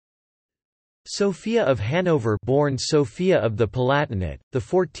Sophia of Hanover, born Sophia of the Palatinate, the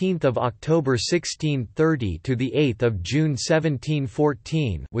 14th of October 1630 to the 8th of June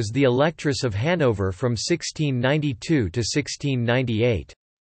 1714, was the Electress of Hanover from 1692 to 1698.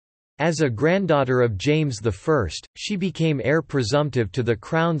 As a granddaughter of James I, she became heir presumptive to the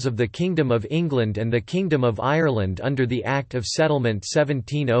crowns of the Kingdom of England and the Kingdom of Ireland under the Act of Settlement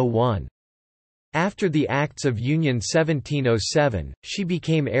 1701. After the Acts of Union 1707, she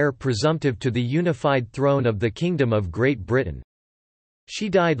became heir presumptive to the unified throne of the Kingdom of Great Britain. She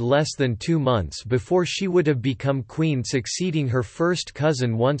died less than 2 months before she would have become queen, succeeding her first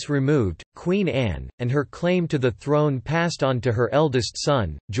cousin once removed, Queen Anne, and her claim to the throne passed on to her eldest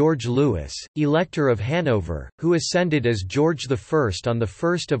son, George Louis, Elector of Hanover, who ascended as George I on 1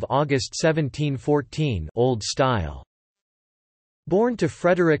 August 1714 Old Style. Born to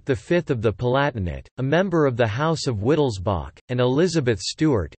Frederick V of the Palatinate, a member of the House of Wittelsbach, and Elizabeth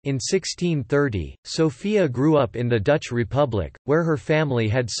Stuart, in 1630, Sophia grew up in the Dutch Republic, where her family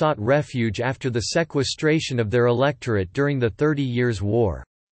had sought refuge after the sequestration of their electorate during the 30 Years' War.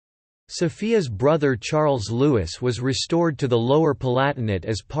 Sophia's brother Charles Louis was restored to the Lower Palatinate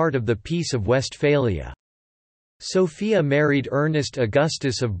as part of the Peace of Westphalia. Sophia married Ernest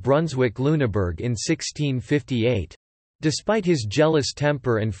Augustus of Brunswick-Lüneburg in 1658. Despite his jealous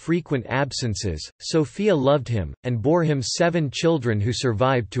temper and frequent absences, Sophia loved him, and bore him 7 children who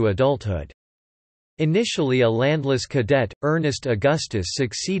survived to adulthood. Initially a landless cadet, Ernest Augustus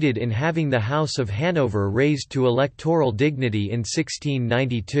succeeded in having the House of Hanover raised to electoral dignity in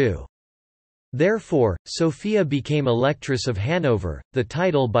 1692. Therefore, Sophia became Electress of Hanover, the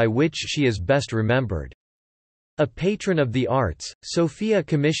title by which she is best remembered. A patron of the arts, Sophia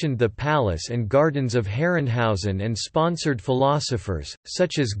commissioned the palace and gardens of Herrenhausen and sponsored philosophers,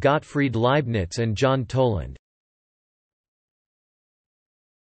 such as Gottfried Leibniz and John Toland.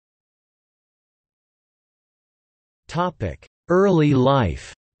 Early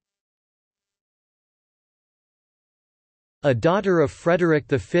life. A daughter of Frederick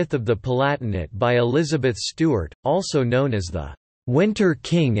V of the Palatinate by Elizabeth Stuart, also known as the Winter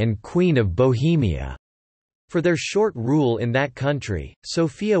King and Queen of Bohemia. For their short rule in that country,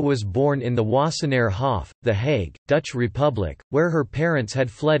 Sophia was born in the Wassenaar Hof, The Hague, Dutch Republic, where her parents had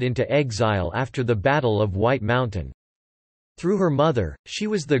fled into exile after the Battle of White Mountain. Through her mother, she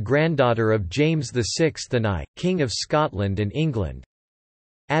was the granddaughter of James VI and I, King of Scotland and England.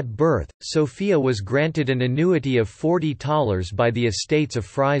 At birth, Sophia was granted an annuity of 40 thalers by the estates of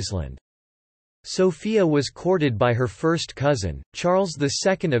Friesland. Sophia was courted by her first cousin, Charles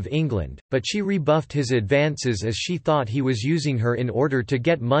II of England, but she rebuffed his advances as she thought he was using her in order to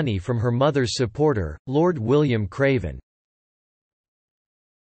get money from her mother's supporter, Lord William Craven.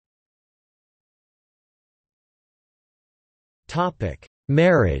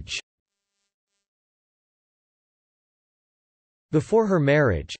 Marriage. Before her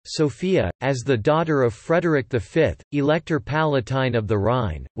marriage, Sophia, as the daughter of Frederick V, Elector Palatine of the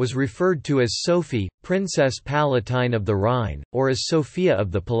Rhine, was referred to as Sophie, Princess Palatine of the Rhine, or as Sophia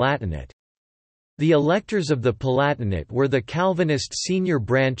of the Palatinate. The electors of the Palatinate were the Calvinist senior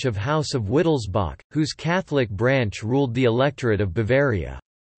branch of House of Wittelsbach, whose Catholic branch ruled the electorate of Bavaria.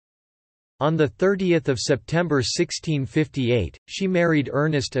 On 30 September 1658, she married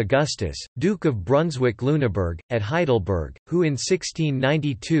Ernest Augustus, Duke of Brunswick-Lüneburg, at Heidelberg, who in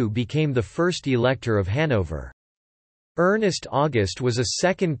 1692 became the first Elector of Hanover. Ernest August was a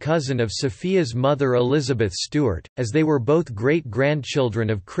second cousin of Sophia's mother Elizabeth Stuart, as they were both great-grandchildren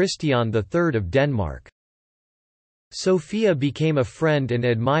of Christian III of Denmark. Sophia became a friend and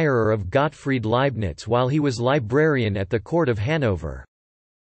admirer of Gottfried Leibniz while he was librarian at the court of Hanover.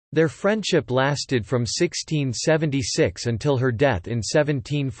 Their friendship lasted from 1676 until her death in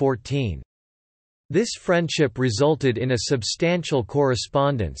 1714. This friendship resulted in a substantial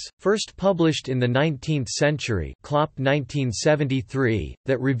correspondence, first published in the 19th century Klopp 1973,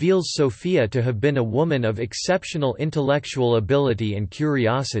 that reveals Sophia to have been a woman of exceptional intellectual ability and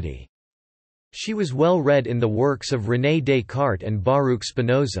curiosity. She was well read in the works of René Descartes and Baruch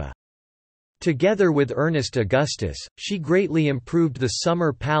Spinoza. Together with Ernest Augustus, she greatly improved the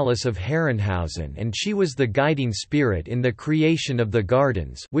summer palace of Herrenhausen, and she was the guiding spirit in the creation of the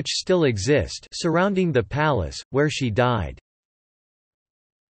gardens, which still exist, surrounding the palace, where she died.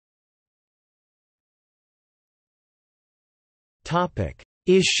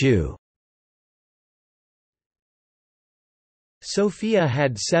 Issue. Sophia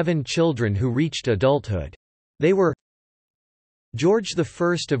had 7 children who reached adulthood. They were George I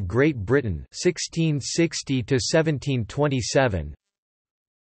of Great Britain (1660–1727),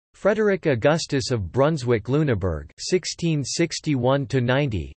 Frederick Augustus of Brunswick-Lüneburg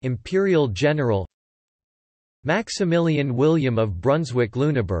 (1661–90), Imperial General. Maximilian William of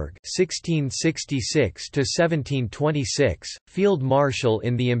Brunswick-Lüneburg (1666–1726), Field Marshal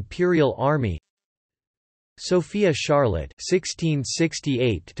in the Imperial Army. Sophia Charlotte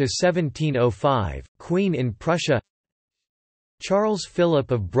 (1668–1705), Queen in Prussia. Charles Philip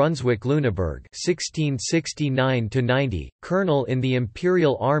of Brunswick-Lüneburg (1669–90), Colonel in the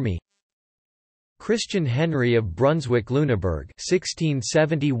Imperial Army. Christian Henry of Brunswick-Lüneburg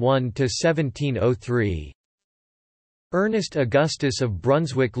 (1671–1703). Ernest Augustus of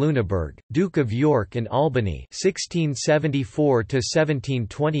Brunswick-Lüneburg, Duke of York and Albany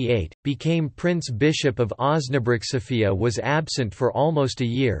 (1674–1728), became Prince Bishop of Osnabrück. Sophia was absent for almost a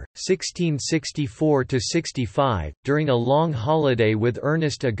year, 1664–65, during a long holiday with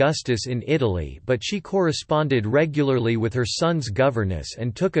Ernest Augustus in Italy, but she corresponded regularly with her son's governess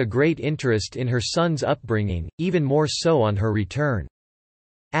and took a great interest in her son's upbringing, even more so on her return.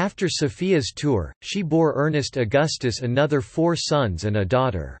 After Sophia's tour, she bore Ernest Augustus another 4 sons and a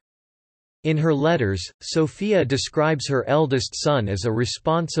daughter. In her letters, Sophia describes her eldest son as a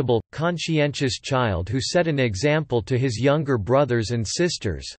responsible, conscientious child who set an example to his younger brothers and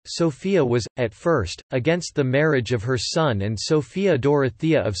sisters. Sophia was, at first, against the marriage of her son and Sophia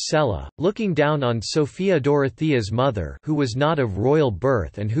Dorothea of Celle, looking down on Sophia Dorothea's mother, who was not of royal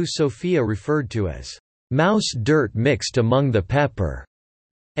birth and who Sophia referred to as mouse dirt mixed among the pepper,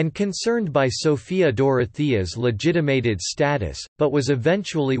 and concerned by Sophia Dorothea's legitimated status, but was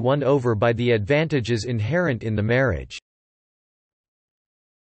eventually won over by the advantages inherent in the marriage.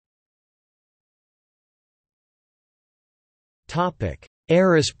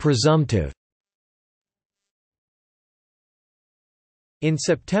 Heiress presumptive. In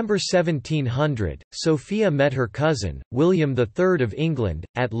September 1700, Sophia met her cousin, William III of England,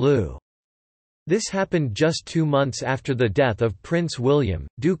 at Loo. This happened just 2 months after the death of Prince William,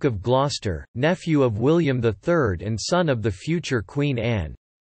 Duke of Gloucester, nephew of William III and son of the future Queen Anne.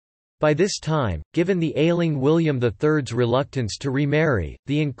 By this time, given the ailing William III's reluctance to remarry,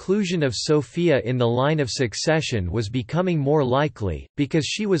 the inclusion of Sophia in the line of succession was becoming more likely, because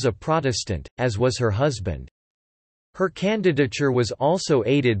she was a Protestant, as was her husband. Her candidature was also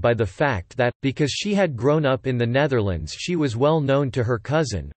aided by the fact that, because she had grown up in the Netherlands, she was well known to her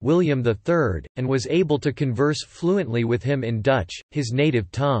cousin, William III, and was able to converse fluently with him in Dutch, his native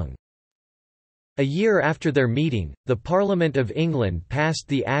tongue. A year after their meeting, the Parliament of England passed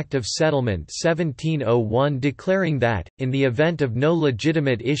the Act of Settlement 1701 declaring that, in the event of no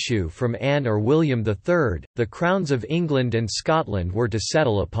legitimate issue from Anne or William III, the crowns of England and Scotland were to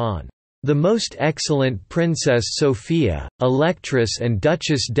settle upon the most excellent Princess Sophia, Electress and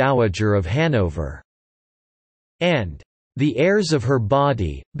Duchess Dowager of Hanover, and the heirs of her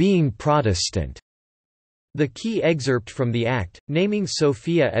body, being Protestant. The key excerpt from the Act, naming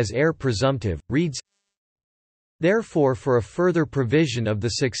Sophia as heir presumptive, reads, "Therefore for a further provision of the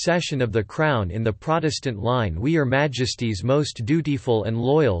succession of the Crown in the Protestant line we your Majesty's most dutiful and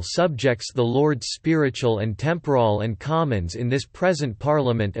loyal subjects the Lords Spiritual and Temporal and Commons in this present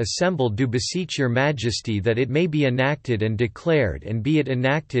Parliament assembled do beseech your Majesty that it may be enacted and declared and be it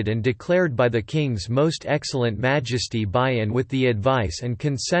enacted and declared by the King's most excellent Majesty by and with the advice and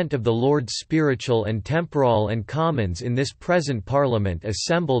consent of the Lords Spiritual and Temporal and Commons in this present Parliament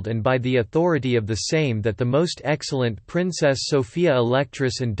assembled and by the authority of the same that the most excellent Princess Sophia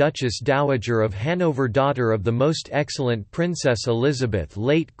Electress and Duchess Dowager of Hanover daughter of the most excellent Princess Elizabeth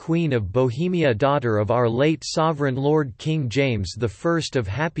late Queen of Bohemia daughter of our late Sovereign Lord King James I of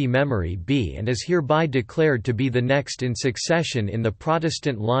happy memory be and is hereby declared to be the next in succession in the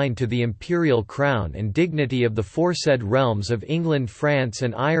Protestant line to the imperial crown and dignity of the foresaid realms of England France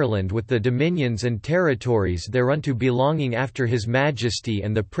and Ireland with the dominions and territories thereunto belonging after His Majesty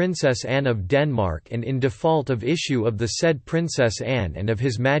and the Princess Anne of Denmark and in default of issue of the said Princess Anne and of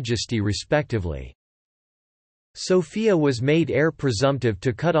His Majesty respectively." Sophia was made heir presumptive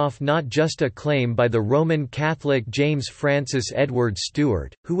to cut off not just a claim by the Roman Catholic James Francis Edward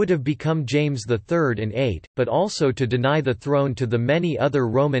Stuart, who would have become James III in 8, but also to deny the throne to the many other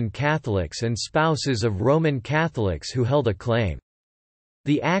Roman Catholics and spouses of Roman Catholics who held a claim.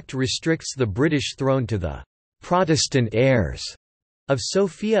 The Act restricts the British throne to the Protestant heirs of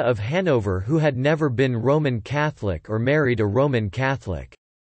Sophia of Hanover who had never been Roman Catholic or married a Roman Catholic.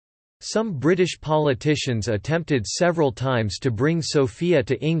 Some British politicians attempted several times to bring Sophia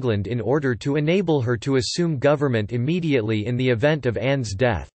to England in order to enable her to assume government immediately in the event of Anne's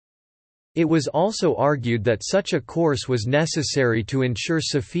death. It was also argued that such a course was necessary to ensure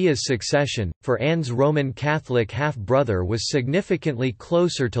Sophia's succession, for Anne's Roman Catholic half-brother was significantly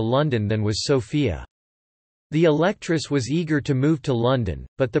closer to London than was Sophia. The Electress was eager to move to London,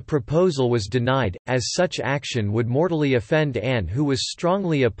 but the proposal was denied, as such action would mortally offend Anne, who was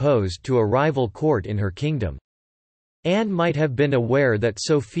strongly opposed to a rival court in her kingdom. Anne might have been aware that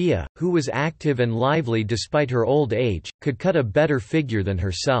Sophia, who was active and lively despite her old age, could cut a better figure than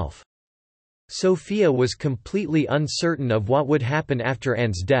herself. Sophia was completely uncertain of what would happen after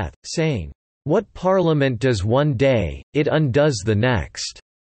Anne's death, saying, "What Parliament does one day, it undoes the next."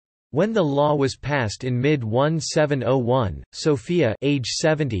 When the law was passed in mid-1701, Sophia, age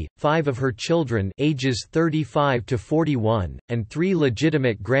 70, 5 of her children, ages 35 to 41, and 3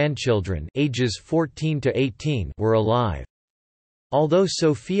 legitimate grandchildren, ages 14 to 18, were alive. Although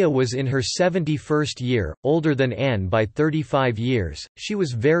Sophia was in her 71st year, older than Anne by 35 years, she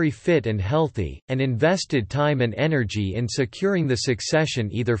was very fit and healthy, and invested time and energy in securing the succession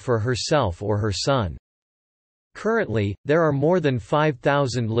either for herself or her son. Currently, there are more than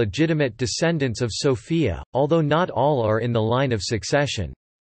 5,000 legitimate descendants of Sophia, although not all are in the line of succession.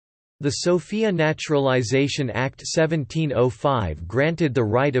 The Sophia Naturalisation Act 1705 granted the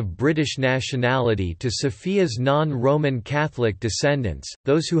right of British nationality to Sophia's non-Roman Catholic descendants,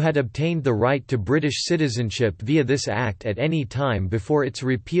 those who had obtained the right to British citizenship via this act at any time before its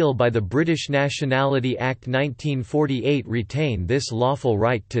repeal by the British Nationality Act 1948 retain this lawful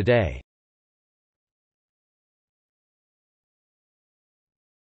right today.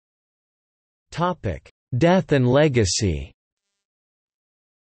 Death and legacy.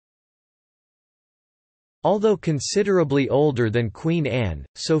 Although considerably older than Queen Anne,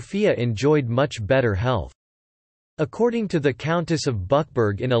 Sophia enjoyed much better health. According to the Countess of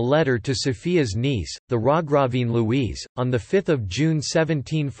Buckburg in a letter to Sophia's niece, the Rogravine Louise, on 5 June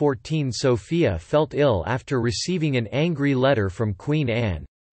 1714 Sophia felt ill after receiving an angry letter from Queen Anne.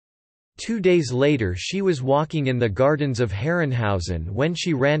 2 days later she was walking in the gardens of Herrenhausen when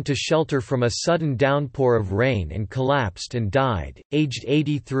she ran to shelter from a sudden downpour of rain and collapsed and died, aged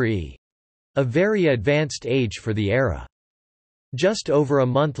 83. A very advanced age for the era. Just over a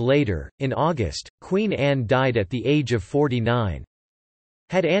month later, in August, Queen Anne died at the age of 49.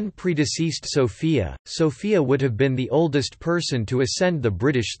 Had Anne predeceased Sophia, Sophia would have been the oldest person to ascend the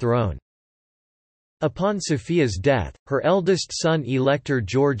British throne. Upon Sophia's death, her eldest son Elector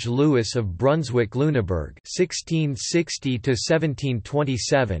George Louis of Brunswick-Lüneburg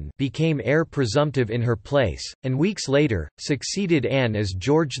 (1660–1727) became heir presumptive in her place, and weeks later, succeeded Anne as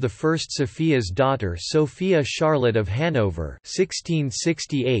George I. Sophia's daughter Sophia Charlotte of Hanover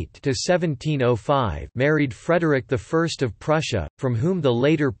 (1668–1705) married Frederick I of Prussia, from whom the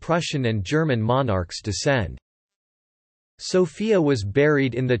later Prussian and German monarchs descend. Sophia was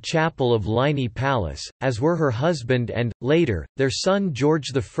buried in the chapel of Linie Palace, as were her husband and, later, their son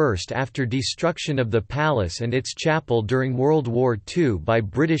George I. After destruction of the palace and its chapel during World War II by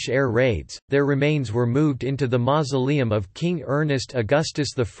British air raids, their remains were moved into the mausoleum of King Ernest Augustus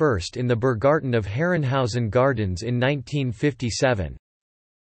I in the Bergarten of Herrenhausen Gardens in 1957.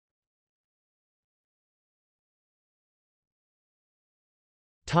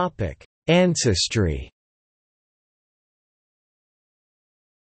 Ancestry.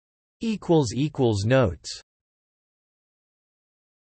 Notes